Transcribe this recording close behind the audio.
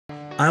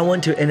I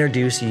want to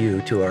introduce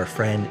you to our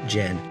friend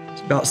Jen.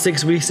 About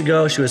 6 weeks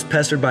ago, she was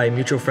pestered by a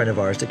mutual friend of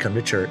ours to come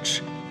to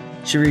church.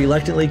 She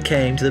reluctantly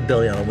came to the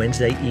building on a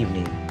Wednesday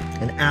evening,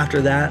 and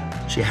after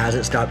that, she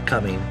hasn't stopped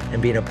coming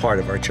and being a part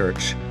of our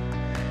church.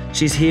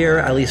 She's here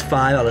at least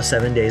 5 out of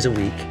 7 days a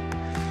week.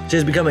 She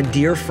has become a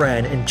dear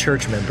friend and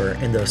church member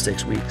in those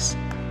 6 weeks.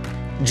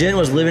 Jen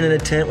was living in a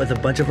tent with a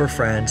bunch of her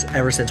friends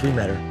ever since we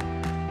met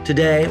her.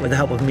 Today, with the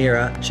help of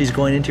Mira, she's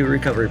going into a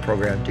recovery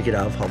program to get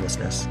out of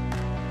homelessness.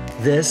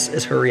 This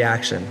is her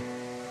reaction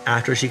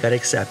after she got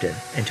accepted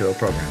into a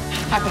program.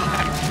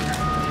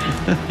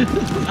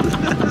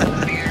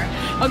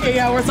 Okay,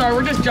 yeah, we're sorry.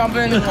 We're just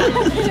jumping and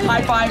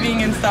like,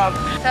 high-fiving and stuff.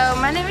 So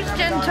my name is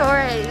Jen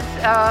Torres.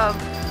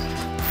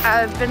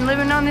 I've been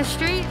living on the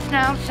streets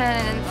now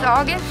since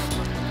August.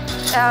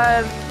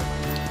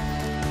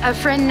 A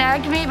friend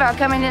nagged me about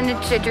coming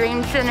into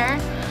Dream Center.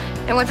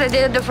 And once I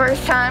did the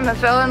first time, I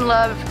fell in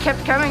love.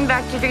 Kept coming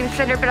back to Dream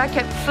Center, but I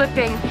kept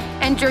slipping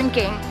and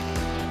drinking.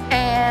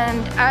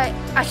 And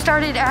I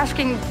started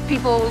asking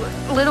people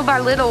little by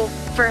little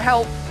for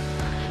help.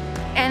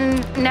 And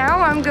now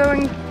I'm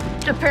going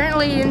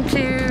apparently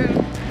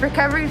into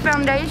Recovery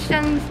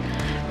Foundations,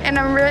 and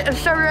I'm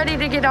so ready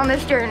to get on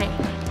this journey.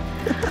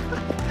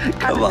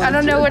 I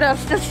don't know what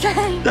else to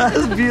say.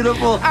 That's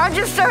beautiful. I'm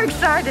just so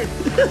excited.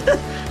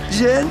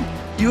 Jen,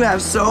 you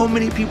have so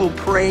many people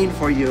praying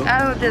for you I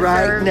don't deserve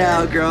right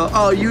now, girl.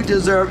 Oh, you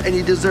deserve, and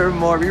you deserve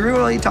more. We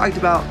really talked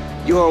about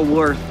your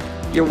worth.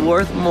 You're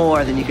worth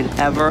more than you can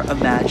ever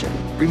imagine.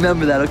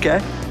 Remember that, okay?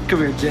 Come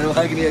here, Jen, I'm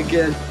hugging you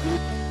again.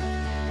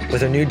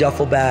 With her new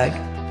duffel bag,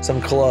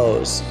 some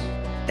clothes,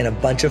 and a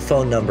bunch of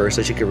phone numbers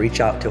so she could reach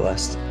out to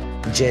us,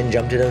 Jen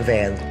jumped in a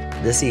van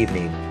this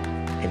evening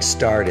and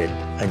started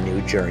a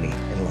new journey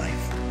in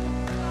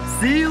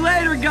life. See you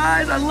later,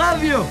 guys. I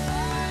love you.